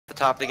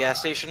top of the gas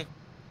station?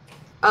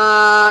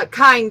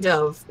 Kind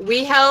of.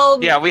 We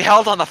held. Yeah, we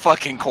held on the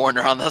fucking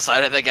corner on the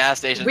side of the gas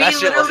station. We That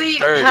shit was literally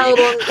dirty. held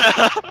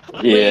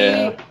on.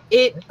 Yeah.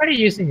 Everybody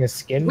using a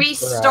skin. We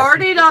for,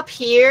 started up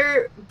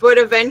here, but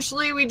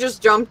eventually we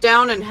just jumped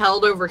down and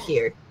held over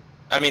here.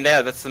 I mean,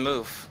 yeah, that's the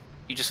move.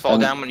 You just fall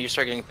down when you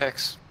start getting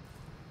picks.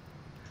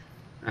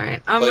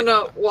 Alright, I'm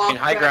gonna walk. I mean,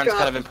 high back ground's up.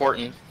 kind of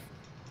important.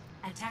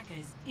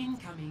 Attackers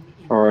incoming.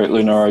 Alright,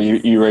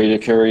 Lunara, you ready to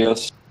carry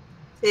us?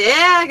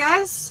 Yeah,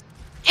 guys.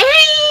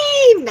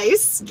 Hey,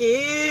 nice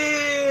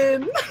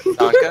skin.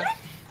 Donka?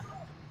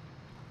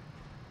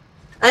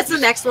 That's the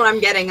next one I'm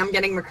getting. I'm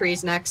getting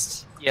McCree's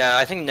next. Yeah,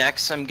 I think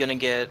next I'm gonna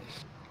get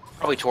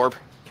probably Torb.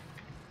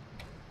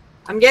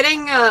 I'm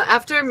getting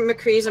after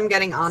McCree's. I'm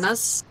getting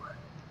Anna's.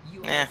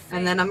 Eh.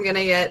 And then I'm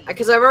gonna get,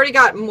 because I've already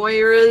got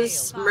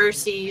Moira's,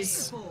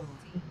 Mercy's,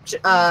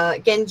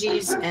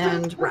 Genji's,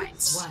 and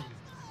Ryan's.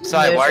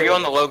 Sai, why are you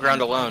on the low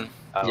ground alone?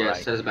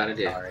 Yes, that is a bad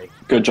idea.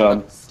 Good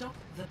job.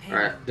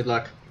 Alright, good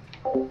luck.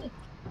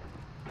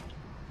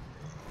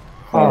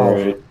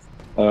 Alright.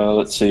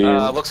 Let's see.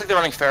 Looks like they're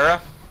running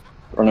Pharah.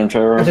 Running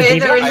Pharah. Okay,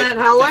 they're in that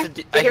hallway.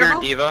 I hear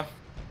Diva.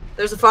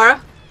 There's a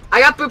Pharah. I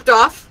got booped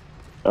off.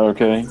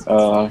 Okay,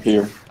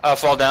 here.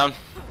 Fall down.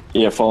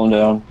 Yeah, falling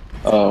down.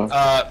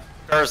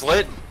 Pharah's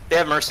lit. They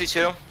have Mercy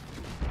too.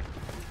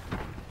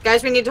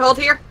 Guys, we need to hold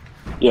here.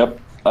 Yep,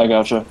 I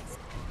gotcha.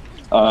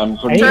 Putting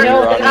Hey,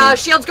 Pharah on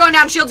Shield's going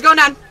down, shield's going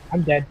down.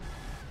 I'm dead.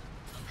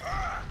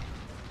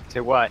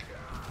 To what?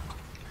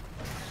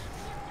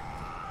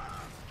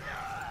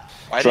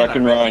 you. Track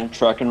and Ryan,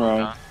 track and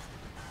Ryan.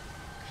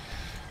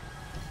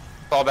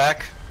 Fall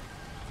back.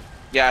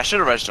 Yeah, I should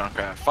have registered on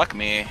craft. Fuck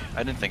me.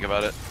 I didn't think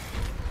about it.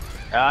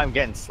 I'm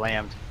getting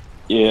slammed.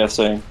 Yeah,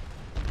 same.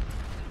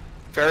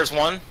 Pharah's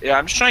one. Yeah,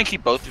 I'm just trying to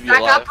keep both of you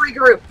Back alive. up,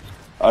 regroup.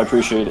 I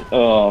appreciate it.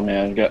 Oh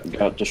man,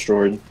 got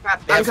destroyed.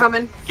 Crap, I'm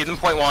coming. Give them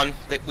 .1.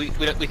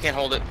 We can't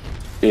hold it.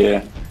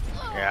 Yeah.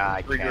 Yeah,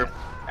 I can't.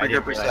 I Regroup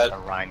didn't realize reset. the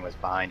Rhine was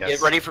behind us.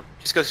 Get ready for.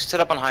 Just go set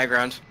up on high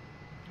ground.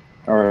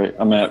 Alright,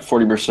 I'm at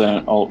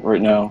 40% alt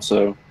right now,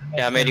 so.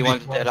 Yeah, I'm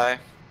 81 to Deadeye.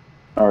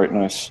 Alright,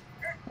 nice.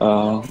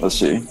 Let's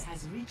see.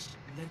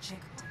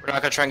 We're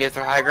not gonna try and get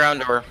through high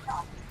ground, or.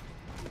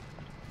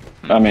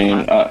 I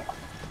mean,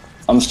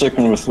 I'm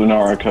sticking with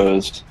Lunara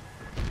because,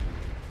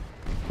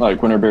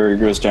 like, when her barrier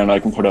goes down, I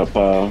can put up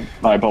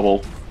my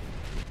bubble.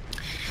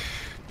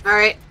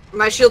 Alright,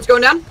 my shield's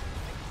going down.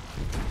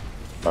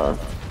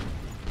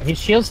 His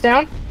shield's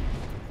down.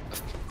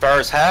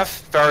 Pharah's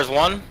half. Pharah's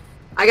one.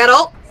 I got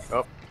ult.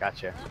 Oh,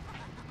 gotcha.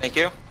 Thank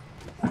you.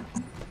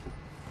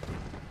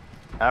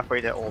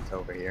 Halfway to ult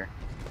over here.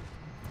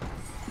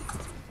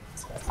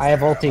 I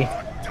have ulti.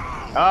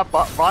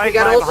 Rhine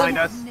got ult behind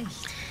him?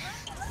 us.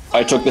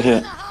 I took the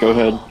hit. Go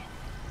ahead.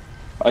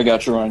 I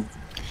got you, Ryan.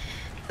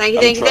 Thank you,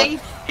 I'm thank you, thank you.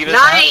 Diva's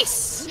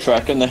Nice!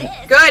 Tracking the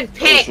hit. Good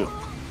pick!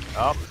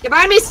 Oh, Get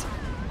behind me!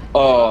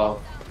 Oh.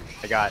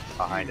 I got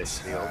behind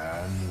us. Shield.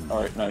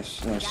 Alright, nice,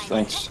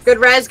 thanks. Good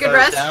res, good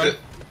res. Down.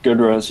 Good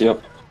res,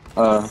 yep.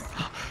 I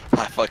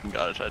fucking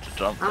gotta try to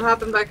jump. I'm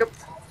hopping back up.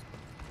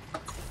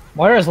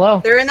 Moira's low.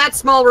 They're in that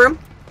small room.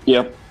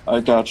 Yep, I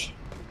got you.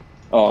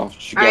 Oh,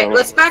 she got Alright, away.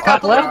 let's back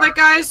up a little bit,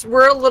 guys. We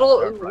are a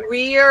little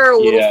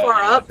Yeah.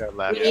 far up. Go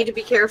left. We need to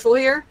be careful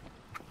here.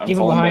 I'm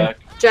Even falling behind.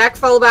 back. Jack,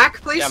 fall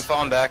back, please. Yeah, I'm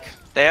falling back.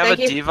 They have Thank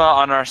a you. diva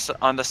on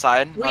on the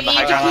side. We on the need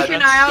high to ground. keep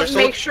an eye out and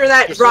make sure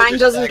that there's Ryan soldiers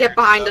doesn't get staggered,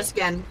 behind so- us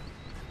again.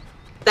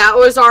 That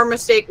was our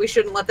mistake. We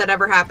shouldn't let that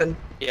ever happen.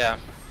 Yeah.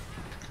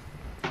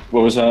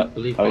 What was that? I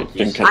believe I he's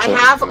didn't catch I that.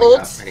 have coming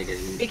up, ults. and he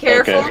didn't- Be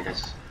careful. Okay. I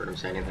just heard him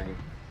say anything.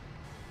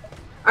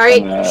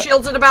 Alright, I'm,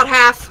 shields at about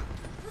half.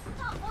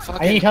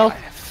 I need help.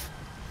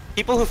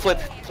 People who play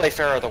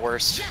Pharah are the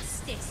worst.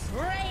 Oops.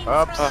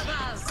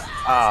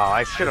 Oh,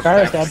 I should have.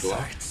 Pharah's backed dead.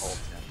 ult.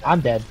 I'm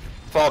dead.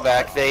 Fall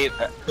back. They're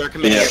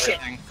committing Yeah.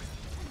 everything.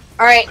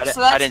 Alright, I,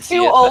 so I that's didn't see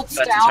two it. ults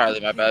That's down. entirely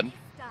my bad.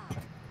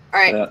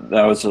 Alright,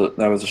 That was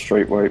a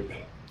straight wipe.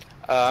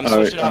 I'm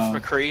Alright, switching off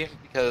McCree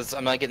because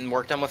I'm not getting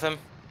work done with him.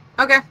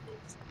 okay.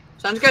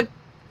 Sounds good.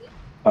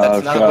 That's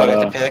I've another got one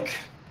I have to pick.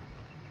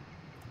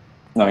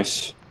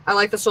 nice. I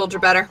like the soldier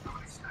better.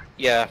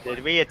 Yeah.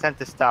 Did we attempt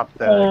to stop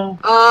the?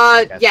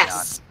 Guess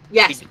Yes.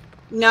 Yes.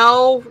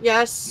 No,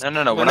 yes. No,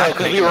 we're Well, no, not because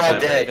making we were all time.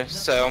 dead,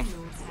 so.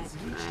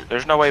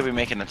 There's no way we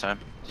make it in time.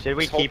 Should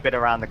we keep it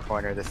around the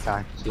corner this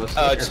time? So let's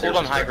look at just their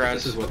hold on high perspective. ground.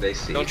 This is what they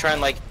see. Don't try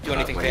and, like, do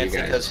anything when fancy,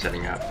 you guys are because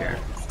setting up here.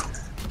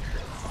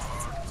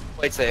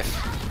 play it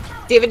safe.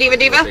 Diva, diva,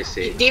 diva. What they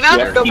see. Diva,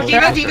 Yeah. go for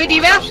diva, diva,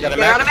 diva. Got a Get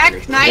mech. out of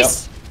mech.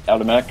 Nice.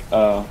 Out of mech.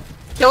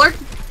 Killer.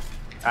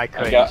 I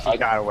couldn't. got- She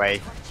got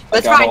away.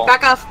 That's got fine. all.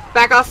 Back off.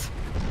 Back off.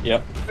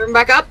 Yep. Bring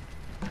back up.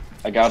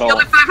 I got Shield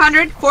all. at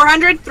 500,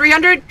 400,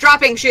 300.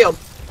 Dropping shield.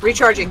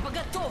 Recharging.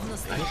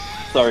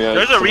 Sorry.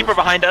 There's a Reaper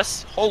behind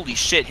us. Holy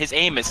shit, his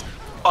aim is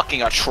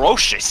fucking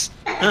atrocious.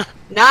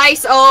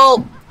 Nice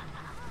ult.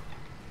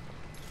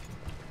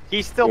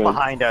 He's still Good.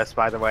 behind us,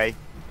 by the way.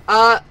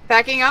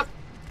 Backing up.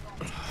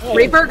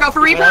 Reaper, go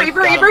for Reaper,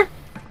 Reaper, Reaper.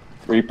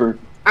 Reaper.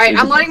 Alright,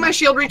 I'm letting my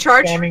shield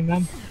recharge. Spamming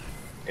them.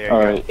 There you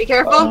Alright. Be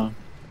careful.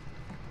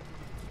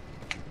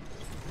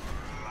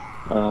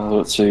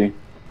 Let's see.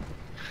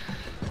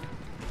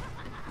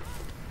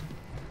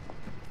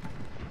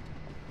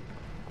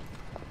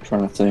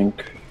 Trying to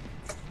think.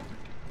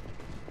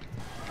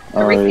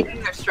 They're Alright.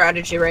 rethinking their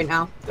strategy right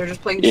now. They're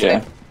just playing Yeah.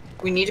 safe.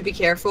 We need to be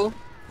careful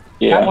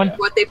Yeah. That one.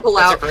 what they pull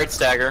That's a out. great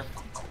stagger.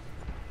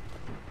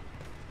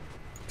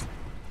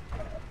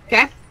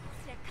 Okay.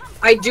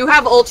 I do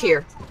have ult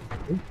here.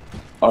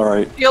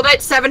 Alright. Shield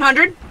at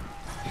 700.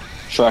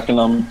 Tracking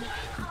them.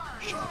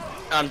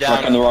 I'm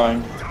Tracking the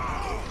down. Ryan.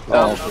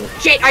 Oh,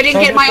 Shit, I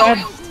didn't get my ult.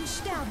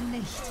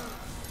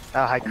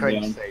 Oh, I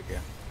couldn't Yeah. save you.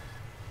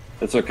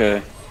 it's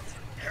okay.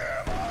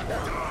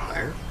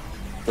 Fire.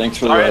 Thanks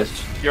for the Alright,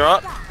 rest. you're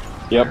up.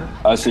 Yep,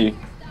 I see.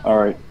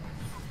 Alright.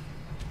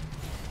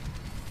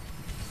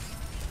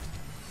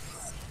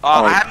 I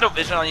Alright. have no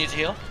vision on you to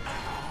heal.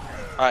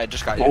 Alright,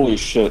 just got you. Holy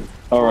shit.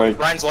 Alright.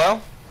 Ryan's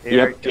low.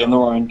 Here Yep, we get in the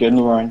Ryan, get in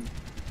the Ryan.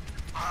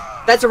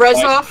 That's a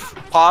res off.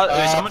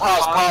 Pause. Someone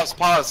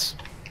Pause.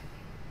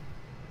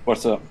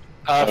 What's up?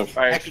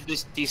 Hector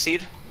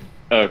DC'd.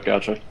 Oh,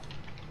 gotcha.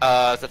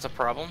 That's a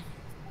problem.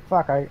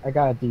 Fuck, I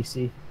got a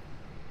DC.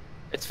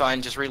 It's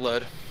fine, just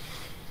reload.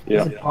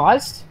 Yeah. Is it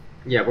paused?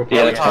 Yeah, we're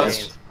Yeah, probably pause.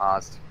 close.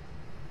 Paused.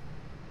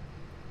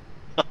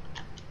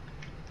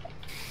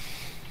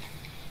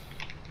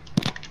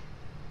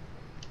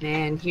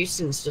 Man,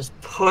 Houston's just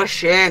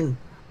pushing.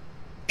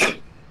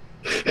 Good,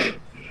 I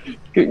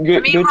good, mean,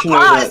 good we're to know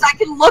paused. that. I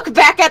can look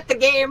back at the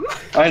game.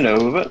 I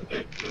know, but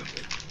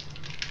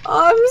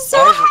I'm so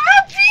Why is-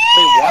 happy.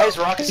 Wait, why is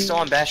Rocket still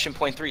on Bastion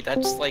point 3?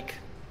 That's like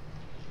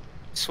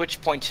Switch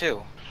point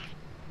 2.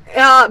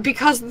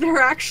 Because they're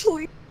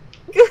actually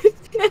good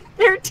at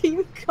their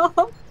team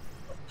comp.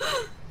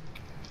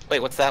 Wait,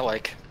 what's that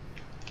like?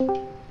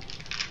 Do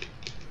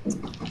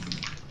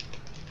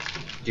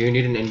you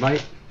need an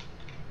invite?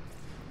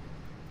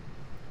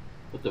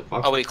 What the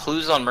fuck? Oh wait,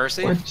 Clues on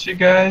Mercy? What you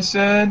guys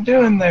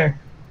doing there?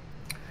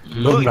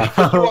 Ooh, you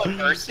put you on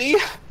Mercy?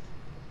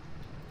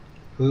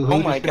 Who Oh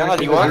my god,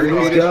 disconnected? you are Who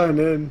going just-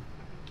 in.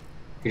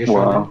 You just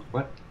Wow. joined in?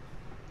 What?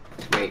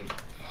 Wait.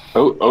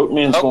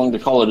 Oatman's Oh. willing to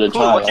call it a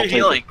Cool, tie. what's I'll your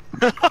take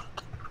healing?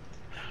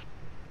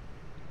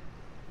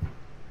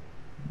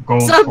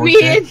 Gold Sub me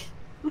in.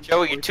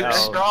 Joey, you're too No.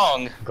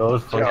 strong.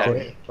 Gold for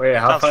Okay. Wait,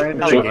 how Sounds far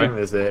into the really game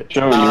is it?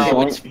 Joe, Oh, you're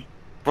going. it's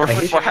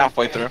We're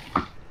halfway through.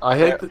 I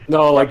hit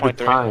no, like the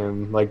 1.3.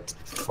 time, like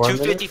 4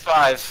 minutes.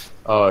 255.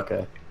 Oh,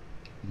 okay.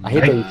 I hate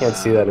that you can't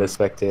see that as a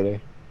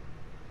spectator.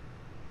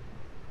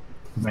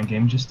 My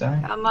game just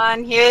died. Come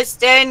on,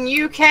 Houston,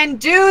 you can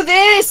do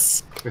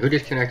this. Wait, who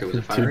disconnected? Was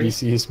it Two Fiery?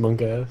 DCs,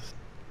 monk ass.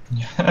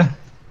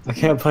 I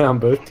can't play on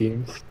both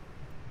teams.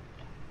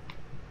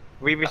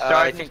 We I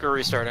restarted. think we're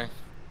restarting.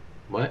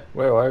 What?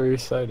 Wait, why are we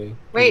reciting?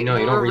 Wait, no,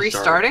 you we're don't restart.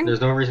 restarting?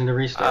 There's no reason to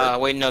restart.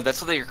 Wait, no,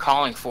 that's what you're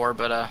calling for,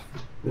 but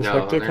Is No,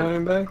 Hector they're-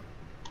 coming back?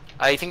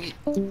 I think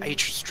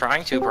he's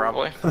trying to,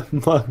 probably.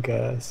 Monk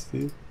ass,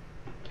 dude.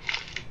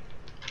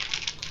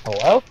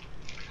 Hello?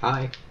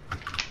 Hi.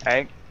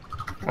 Hey,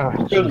 Oh,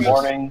 Good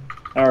morning.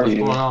 How are What's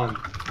you? going on?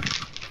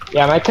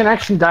 yeah, my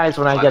connection dies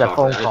when I get a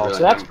phone call, so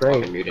that's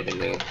great. I'm muted in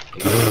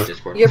the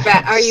Discord. You're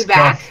back. Are you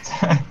back?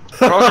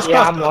 Bro, just,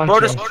 Yeah, I'm bro,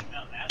 launching. just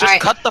Alright.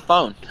 cut the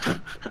phone.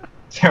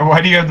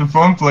 Why do you have the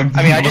phone plugged in?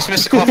 I mean, I just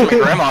missed a call from my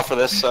grandma for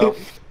this, so.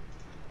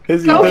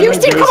 His Go, Ethernet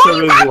Houston, goes come on, from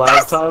you his got this!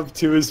 laptop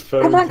to his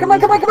phone. Come on, come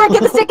on, come on, come on!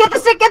 Get the stick! Get the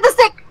stick! Get the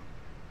stick!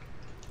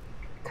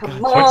 Come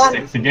What on!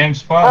 stick? The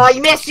game's Oh, paused.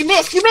 you missed! You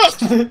missed! You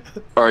missed!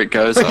 All right,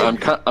 guys. I'm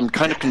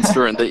kind of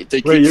concerned. They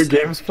keep. Wait, your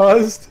game's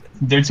paused?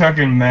 They're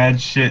talking mad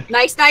shit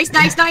Nice, nice,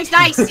 nice, nice,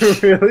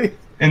 nice! Really?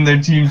 in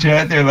their team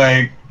chat. They're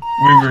like,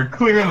 we were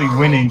clearly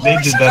winning. They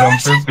did that on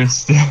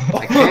purpose.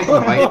 I can't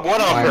invite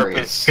What on Fiery.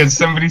 purpose? Because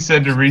somebody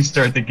said to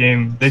restart the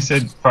game. They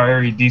said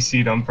Fiery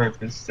DC'd on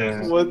purpose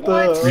to What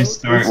the?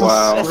 restart.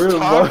 Wow. This is real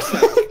That's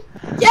monk. Yes,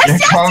 Yeah,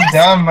 yes, calm yes!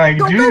 down, my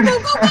Go, go, dude. go,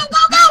 go,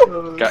 go,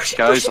 go, go!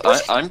 Guys,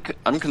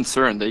 I'm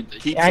concerned. They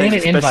keep Yeah, I need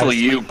saying, an especially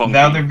invite. you, Bunky.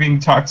 Now they're being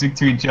toxic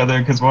to each other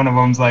because one of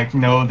them's like,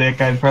 no, that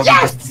guy probably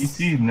Yes! got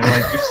DC'd. And they're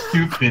like,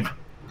 you're stupid.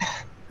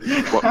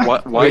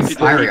 Why Wait, do they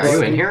Fiery, keep are you in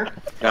saying- here?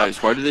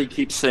 Guys, why do they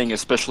keep saying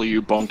especially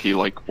you, Bunky?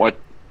 Like, what?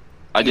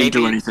 I didn't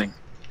do Maybe- anything.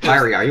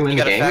 Fiery, are you in You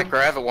the got a fat game?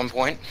 grab at one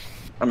point.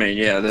 I mean,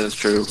 yeah, that is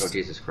true. Oh,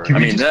 Jesus Christ. Can I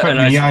we mean, just that, put and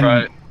I me on-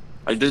 survived.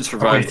 I did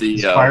survive wait, the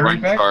is Fiery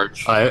rank back? charge.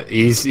 He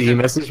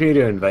messaged me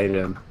to invite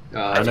him.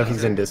 I don't know if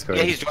he's in Discord.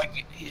 Yeah,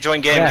 he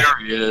joined game. Yeah.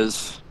 There he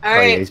is. Oh, yeah,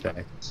 Alright, he's back.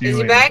 See is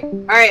you he later. back?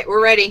 Alright,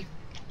 we're ready.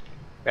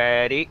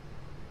 ready?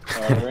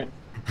 All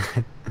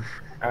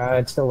right.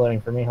 It's still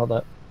loading for me. Hold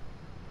up.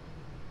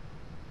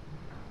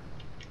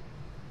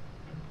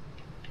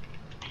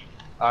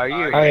 Are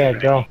you? Oh yeah,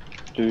 go.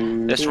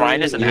 This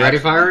Ryan is an You ready,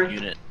 actual Fiery?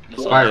 unit.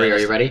 That's all Fiery, it are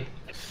is. you ready?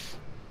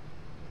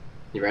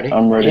 You ready?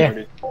 I'm ready.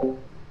 Yeah.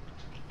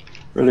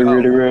 Ready,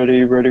 ready,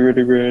 ready, ready,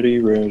 ready, ready,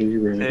 ready,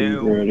 ready,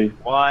 Two. ready.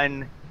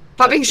 1.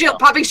 Popping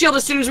shield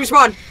as soon as we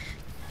spawn.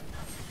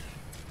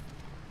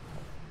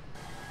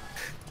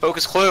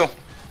 Focus clue.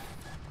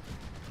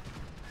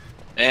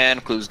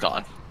 And Clue's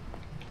gone.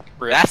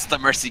 That's the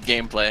Mercy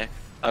gameplay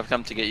I've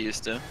come to get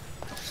used to.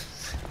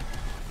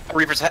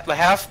 Reaper's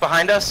half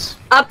behind us.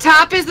 Up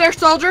top is their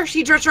soldier.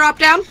 She just dropped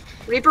down.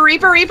 Reaper,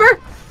 Reaper, Reaper.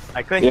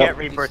 I couldn't get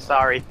Reaper,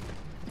 sorry.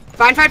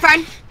 Fine, fine,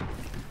 fine.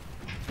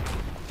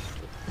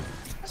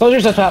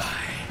 Soldiers up top.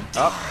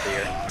 Oh,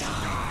 dear.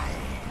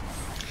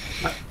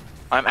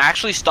 I'm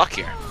actually stuck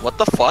here. What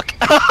the fuck?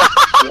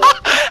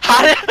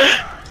 How did...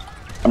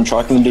 I'm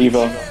tracking the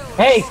diva.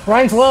 Hey,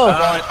 Ryan's low.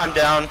 I'm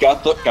down.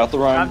 Got the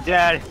Ryan. I'm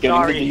dead. Getting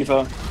Sorry. the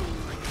diva.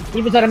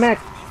 Diva's out of mech.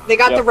 They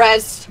got the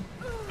res.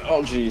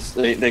 Oh jeez,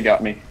 they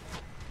got me.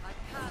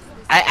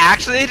 I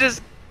actually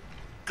just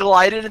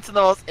glided into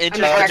the most I'm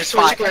interesting just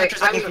actually switch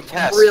characters I can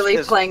contest, really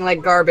 'cause- playing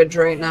like garbage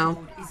right now.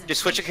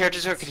 Just switch the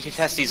characters who can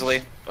contest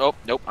easily. Oh,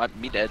 nope,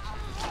 me dead.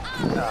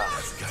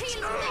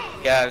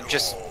 Yeah,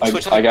 just I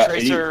switch got like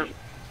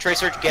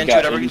Tracer, Genji,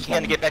 whatever you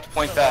can to 87. get back to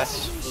point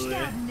fast.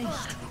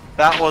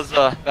 That was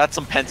that's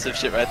some pensive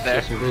shit right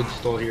there.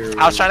 I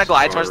I was trying to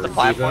glide towards the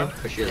platform,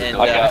 and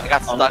I I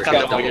got stuck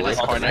on the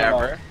weirdest corner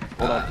ever.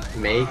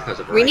 May, because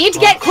of We need to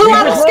get Clue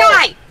out of the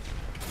sky!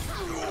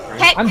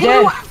 Get I'm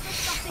Clue!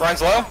 dead.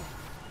 Ryan's low.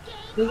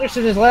 Soldiers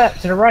to his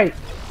left, to the right.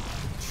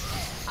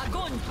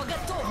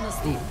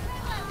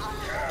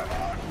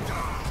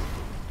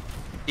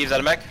 Steve's out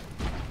of mech.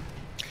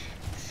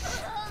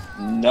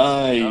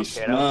 Nice,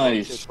 Okay, that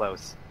was nice. too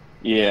close.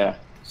 Yeah.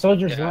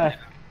 Soldiers Yeah. left.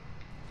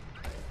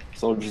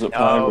 Soldiers at No,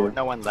 Fiber.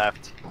 no one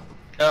left.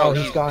 No, Oh,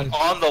 he's gone.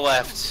 on the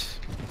left.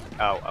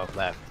 Oh,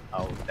 left.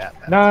 Oh, that.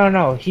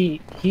 No.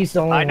 He's the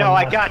only one. I know,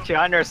 I left. got you,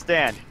 I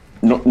understand.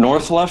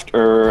 North left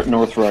or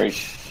north right?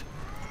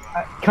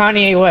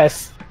 Kanye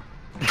West.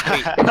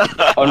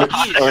 Under,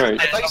 East. alright.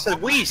 I thought you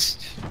said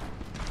west.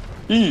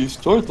 East,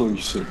 I thought you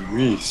said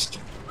east.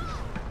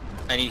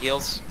 I need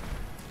heals.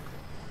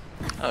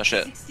 Oh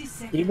shit.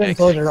 Even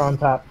soldier on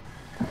top.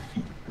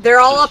 They're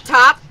all up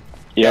top.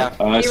 Yep,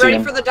 I Be see ready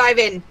him. for the dive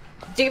in.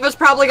 Diva's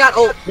probably got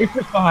ult.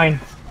 Reaper's behind.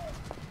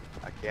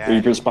 Again.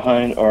 Reaper's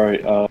behind.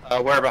 Alright,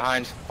 We're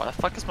behind. Why the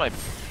fuck is my...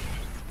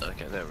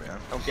 Okay, there we are.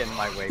 Don't get in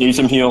my way. need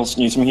some heals,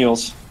 need some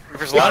heals.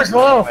 Reaper's Reaper's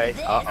low. low.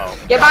 Uh-oh.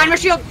 Get behind my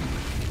shield.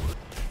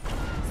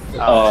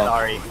 Oh,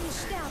 sorry.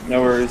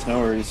 No worries, no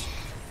worries.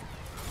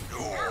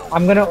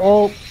 I'm gonna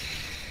ult.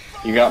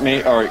 You got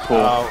me? Alright, cool.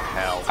 Oh,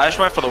 hell. I just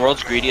went for the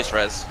world's greediest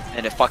res,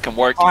 and it fucking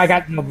worked. Oh, I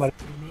got nobody.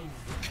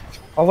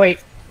 Oh, wait.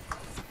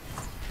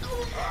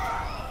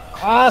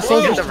 Ah,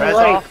 soldiers to the the res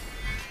right. off.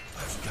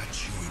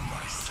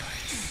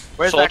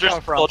 Where's that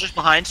coming from? Soldiers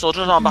behind,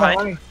 soldiers on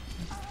behind.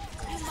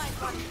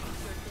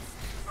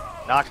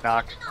 Knock,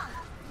 knock.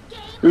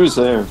 Who's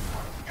there?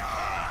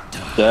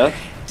 Death?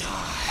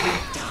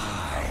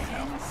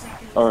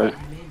 Alright.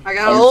 I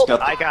got ult.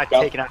 I got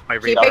taken out by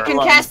Keep Reaper. it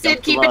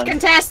contested. Keep it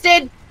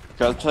contested.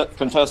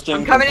 Contesting.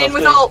 I'm coming in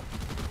with contesting. ult.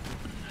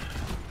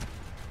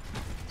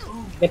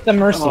 Get the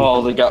mercy.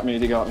 Oh, they got me,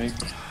 they got me.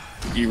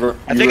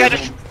 I think I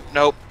just...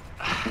 Nope.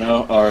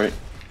 No, alright.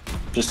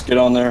 Just get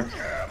on there.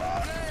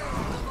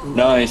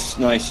 Nice,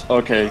 nice,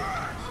 okay.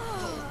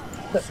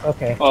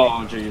 Okay.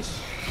 Oh, jeez.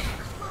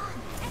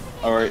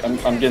 Alright,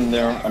 I'm getting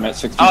there. I'm at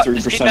Just keep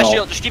 63% that off.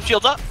 shield, just keep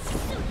shields up.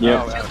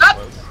 Yep. Oh, that was Up.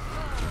 close.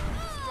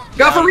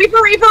 Go for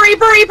Reaper, Reaper,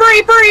 Reaper, Reaper,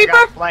 Reaper, I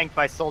got Reaper. flanked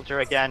by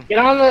Soldier again. Get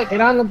on the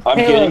I'm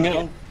payload. getting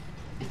it.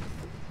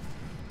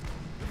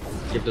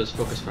 Give those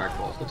focus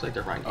fireballs. Looks like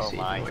they're right Oh DC.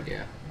 my. No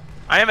idea.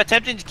 I am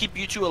attempting to keep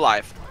you two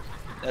alive.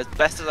 As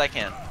best as I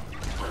can.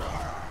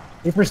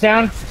 Reaper's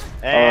down.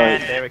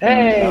 And there we go.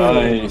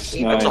 Hey. Nice,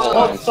 Keep nice, it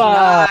ult. nice.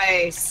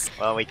 Nice.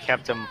 Well, we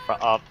kept him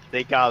up.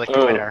 They got the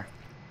Oh. winner.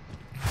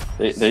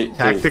 They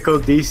Tactical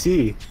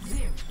DC.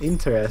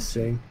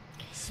 Interesting.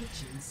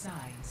 Switching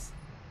sides.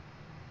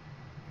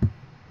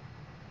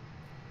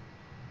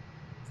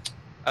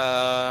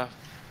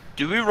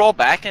 Do we roll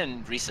back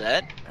and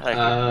reset?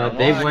 Like,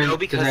 They went no,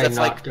 because they that's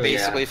like knocked-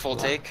 basically yeah. full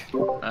take.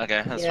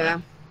 okay, that's Yeah.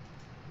 fine.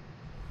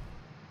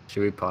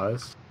 Should we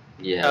pause?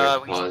 Yeah.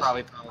 We should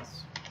probably pause.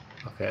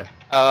 Okay.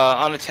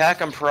 On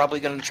attack, I'm probably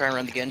gonna try and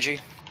run the Genji.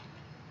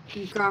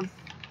 Okay.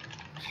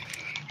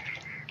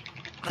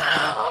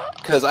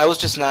 Because I was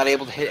just not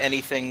able to hit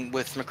anything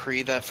with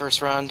McCree that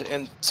first round,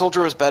 and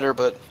Soldier was better,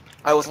 but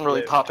I wasn't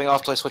really popping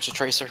off till I switched to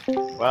Tracer.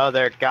 Well,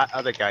 they got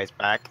other guys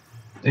back.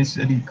 They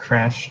said he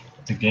crashed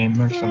the game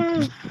or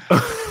something.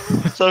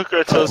 So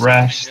gratuitous.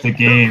 Crashed the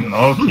game.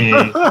 Okay.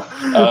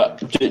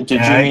 did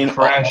Yeah, you mean I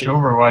crash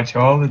Overwatch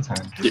all the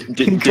time.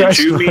 Did Crashed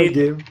you my mean?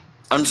 game.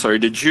 I'm sorry.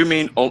 Did you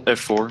mean Alt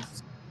F4?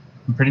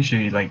 I'm pretty sure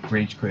he like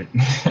rage quit.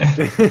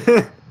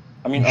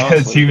 I mean, Because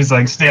honestly, he was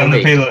like, stay on the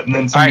Wait. payload, and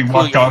then somebody Alright,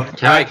 walked cool. off.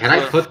 Can I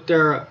Alright, put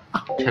their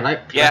can I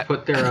Yeah,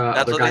 put their that's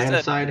other what guy they on the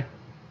said. side?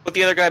 Put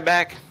the other guy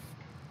back.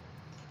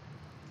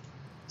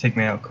 Take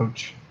me out,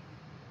 coach.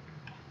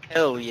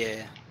 Hell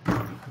yeah.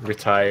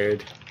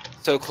 Retired.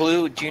 So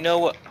Clue, do you know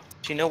what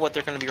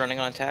they're gonna be running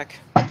on attack?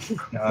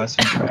 No,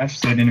 some crash.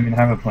 They didn't even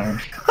have a plan.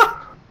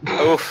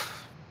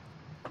 Oof.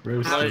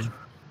 Roasted.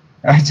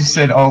 I just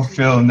said, "Oh,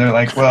 Phil," and they're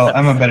like, "Well,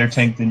 I'm a better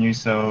tank than you,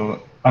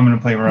 so I'm gonna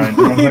play Ryan."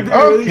 And I was like, Did they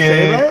really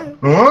say "Okay,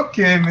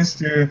 okay,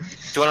 Mister." Do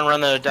you want to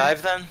run the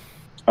dive then?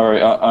 all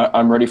right.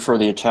 I'm ready for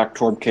the attack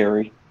toward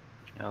carry.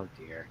 Oh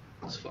dear.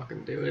 Let's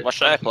fucking do it. What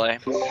should I play?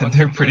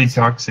 They're pretty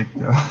toxic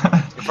though.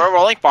 If we're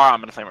rolling far, I'm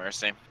gonna play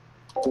Mercy.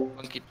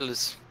 Monkey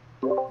please.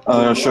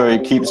 Should I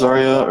keep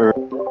Zarya or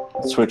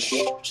switch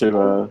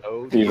to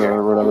Diva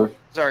or whatever?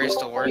 Zarya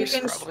still You works,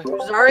 can.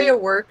 probably. Zarya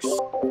works.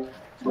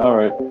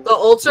 Alright. The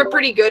ults are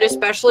pretty good,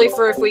 especially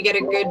for if we get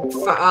a good,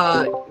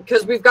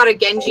 because we've got a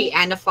Genji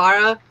and a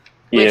Pharah,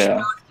 which Yeah.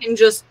 both can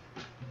just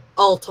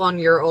ult on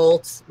your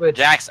ults. Which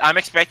Jax, I'm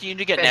expecting you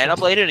to get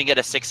nanobladed and get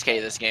a 6K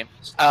this game.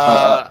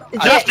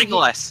 Nothing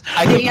less.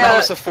 I can The,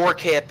 promise a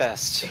 4K at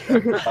best. I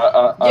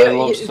love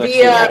the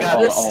sexy the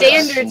on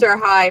standards are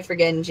high for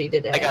Genji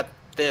today. I got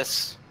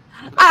this.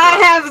 I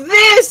have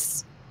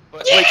this.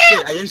 Wait, Yeah!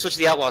 shit, I didn't switch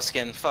the outlaw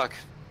skin. Fuck.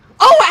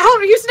 Oh, how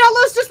you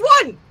now lost just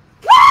one.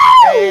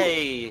 Woo!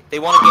 Hey, they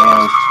won a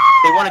game.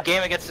 They won a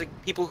game against the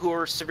people who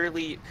are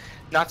severely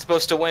not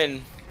supposed to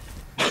win.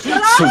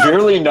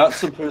 Severely not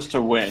supposed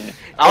to win.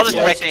 I was It's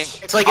like-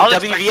 expecting. It's like I was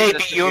if WVA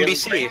expecting beat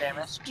this to be UMBC. really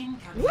damage.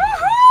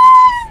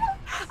 Woohoo!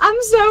 I'm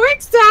so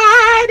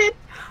excited.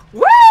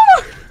 Woo!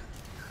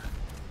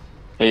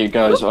 Hey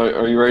guys,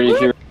 are you ready to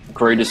hear the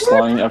greatest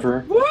line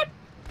ever? What?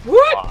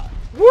 What?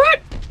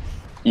 What?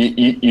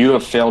 You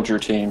have failed your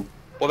team.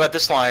 What about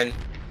this line?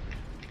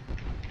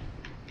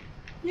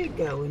 You're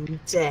going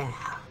down.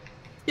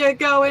 You're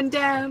going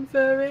down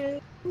for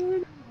it.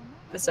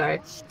 Sorry.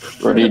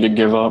 Ready to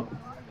give up?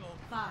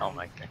 Oh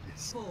my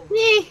goodness.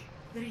 Yeah.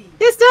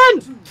 It's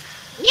done.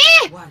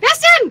 Yeah.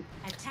 That's done.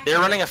 They're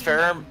running a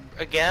fair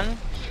again.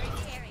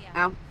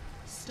 Ow.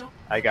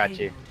 I got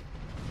you.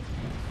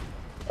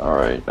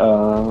 Alright,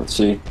 let's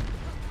see.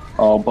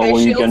 I'll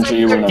bully Hey, shields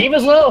Genji up when there. I...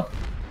 Diva's low.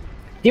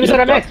 Diva's Yep, on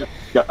our mech.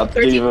 got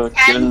 13, Diva,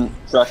 10,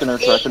 tracking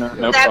her.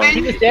 Nope. 7.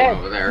 Diva's dead.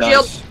 Over there.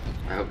 Nice.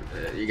 I hope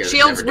you guys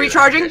Shields never do that.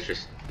 recharging?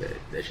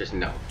 It's just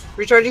no.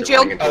 Recharging They're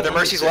running shield. into Oh, their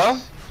Mercy's low?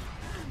 1v6.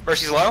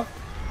 Mercy's low?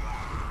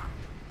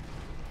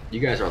 You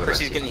guys are the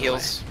Mercy's best getting team,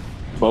 heals.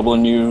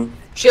 Bubbling you.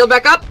 Shield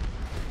back up.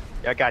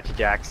 I got you,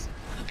 Jax.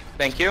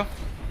 Thank you.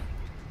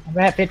 I'm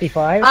at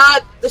 55.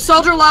 The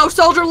soldier low.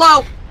 Soldier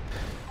low.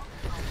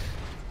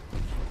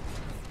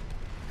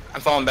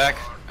 I'm falling back.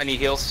 I need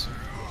heals.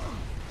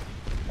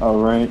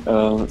 Alright,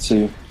 let's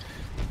see.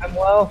 I'm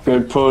low.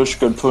 Good push,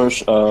 good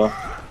push. Oh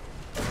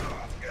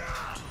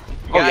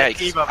yeah, ow,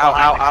 Diva ow,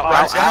 behind the ow,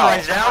 closet. ow,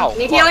 Runs down. ow.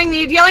 Need healing.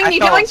 Need healing. I Need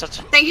fell healing. in such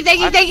a- Thank you. Thank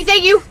you. Thank you.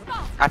 Thank you.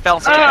 I fell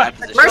in such a bad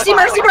position. Mercy.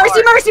 Mercy.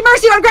 Mercy. Mercy.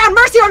 Mercy on ground.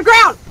 Mercy on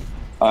ground.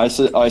 I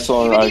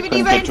saw her. Diva. I Diva. couldn't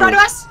Diva in get front to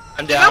of her. us.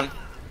 I'm down.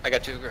 I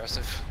got too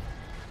aggressive.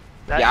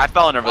 Yeah, I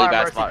fell in a really Our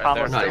bad Mercy spot right combo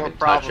there. is Not still a even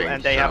problem, touching,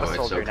 and they have a so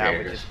soldier it's now, okay,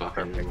 which is just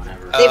fucking perfect.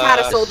 whatever. They've had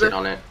a Uh, soldier. Sit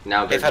on it.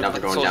 Now they're, They've had now they're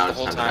a going soldier down. the It's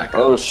whole time to time. back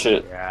up. Oh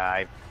shit. Yeah,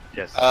 I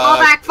just. Fall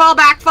back. Fall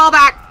back. Fall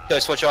back. Do I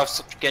switch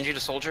off Genji to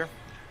soldier?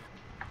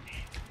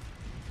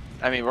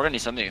 I mean, we're gonna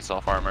need something to sell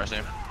far Mercy.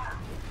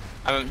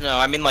 No,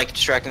 I mean like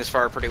distracting this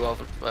far pretty well,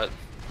 but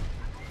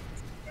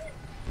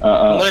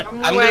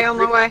On my way. On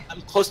my way.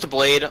 I'm close to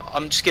Blade.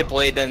 I'm just get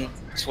Blade then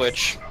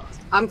switch.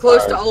 I'm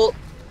close to ult.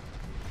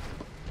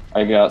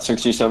 I got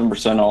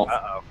 67% ult.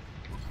 Uh-oh.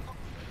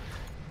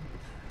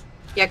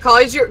 Yeah. Call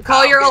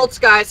your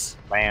ults, guys.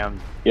 Bam.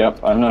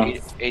 Yep, I know.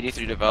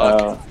 83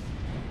 developed.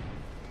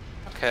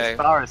 Okay.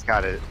 Farah's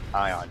got an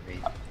eye on me.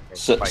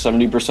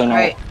 70% All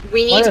right. ult.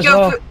 We need Might to as go.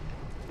 well. For...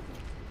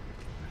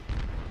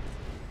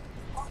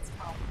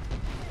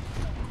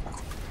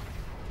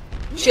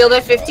 Shield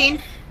at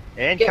 15.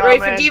 Get ready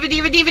for Diva.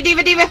 Diva. Diva.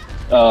 Diva. Diva.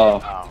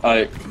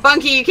 I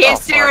Bunky, you can't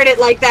stare at it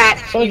like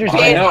that. Soldier's You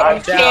I can't- know.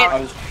 you can't- I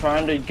was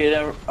trying to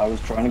get. I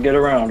was trying to get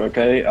around.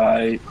 Okay.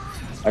 I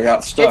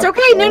got stuck. It's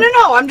okay. No, no,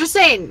 no. I'm just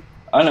saying.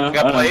 I know. I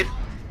got Blade.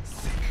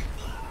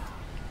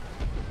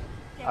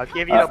 I'll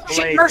give you a Shit,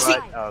 blade, Mercy.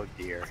 but oh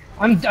dear.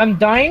 I'm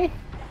dying.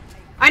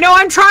 I know.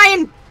 I'm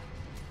trying.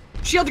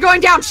 Shield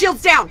going down.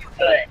 Shield's down.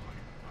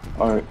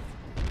 All right.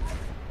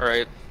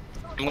 Alright.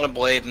 I'm gonna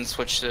Blade and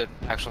switch to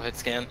actual hit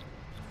scan.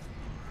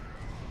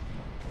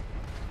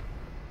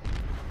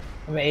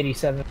 I'm at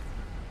 87.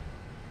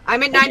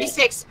 I'm at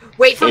 96.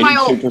 Wait for my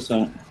ult.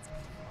 82%.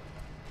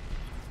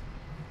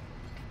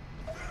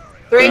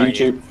 3.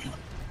 82.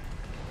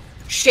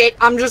 Shit.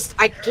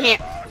 I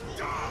can't.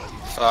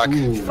 Fuck. Fuck.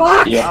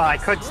 Oh, Yeah. I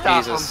could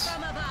stop Jesus.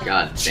 him.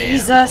 God damn.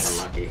 Jesus.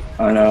 Unlucky.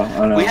 I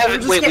know. We have I'm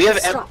just wait.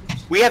 getting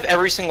We have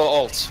every single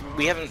ult.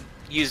 We haven't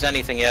used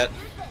anything yet.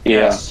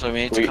 Yeah. So we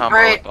need to We- combo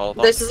Alright. with all of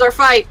them. This is our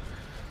fight.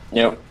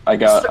 Yep. I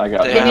got. They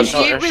have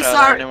Initiate no with Urshada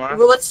Zarya. anymore?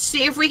 Well, let's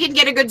see if we can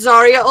get a good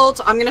Zarya ult.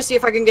 I'm gonna see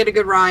if I can get a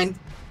good Rhine.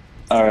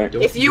 All right.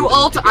 Don't If you do them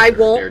ult, together. I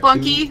won't, They're two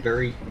Bunky.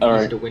 Very Alright.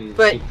 easy to win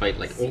But- team fight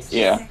like ults.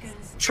 Yeah.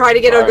 Try to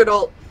get a Alright. good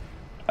ult.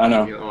 I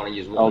know. You don't want to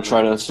use one. I'll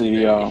try to see.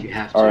 if you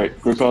have to. All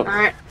right. Group up.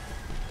 Alright.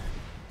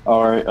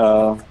 All right.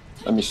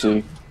 Let me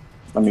see.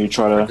 Let me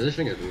try to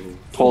Positioning is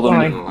pull them.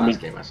 in the Fine. last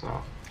game I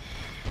saw.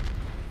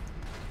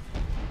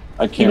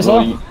 I can't Diva's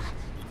really. low.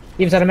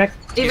 Diva's out of mech.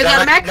 Steven's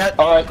out of mech.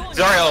 All right.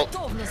 Zarya ult.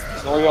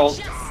 Sorry,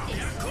 ult.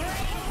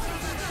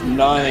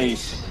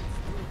 Nice.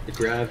 The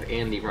Grav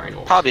and the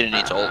Rhino. Probably didn't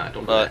need to ult,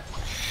 don't do but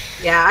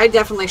that. Yeah, I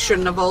definitely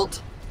shouldn't have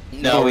ult.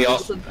 No, we all.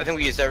 I think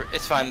we used.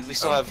 It's fine. We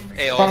still have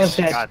Thomas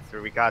AOs.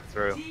 dead. We got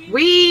through.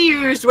 We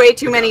used way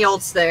too many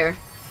ults there.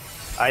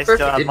 I still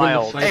have Did my win the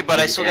ult. fight, Hey, but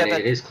I still got and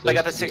that- it is I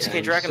got close the to 6K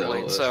end, Dragon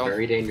Blade, it's so-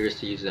 very dangerous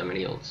to use that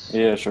many ults.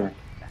 Yeah, sure.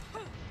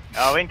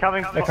 Oh,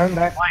 incoming. They're coming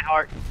back.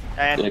 Reinhardt.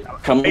 And They're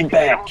coming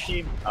back.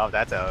 Team. Oh,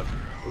 that's a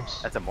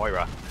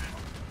Moira.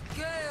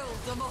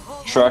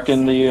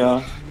 Tracking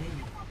the.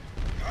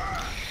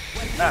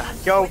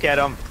 Go get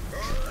him.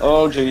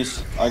 Oh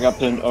jeez, I got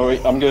pinned. Oh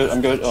wait, I'm good.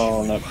 I'm good.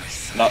 Oh no,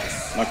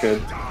 not good.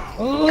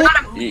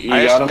 You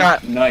I got just him.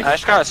 got I Nice.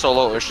 just got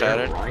solo or What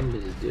shattered. Ryan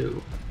does it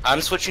do?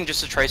 I'm switching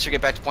just to Tracer,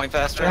 get back to point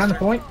faster. They're on the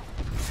point.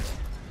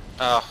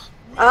 Oh,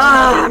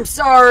 I'm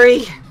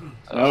sorry.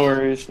 No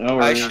worries. No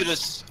I worries. should have.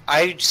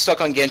 I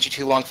stuck on Genji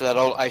too long for that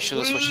ult. I should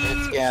have switched to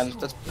hits again.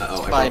 That's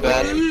Uh-oh, my I broke my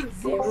bad. game.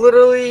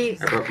 Literally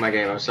I broke my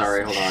game. I'm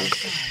sorry. Hold on.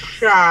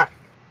 shot.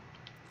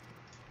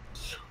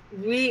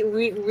 We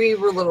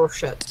were little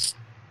shit.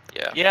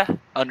 Yeah. Yeah,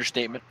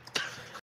 understatement.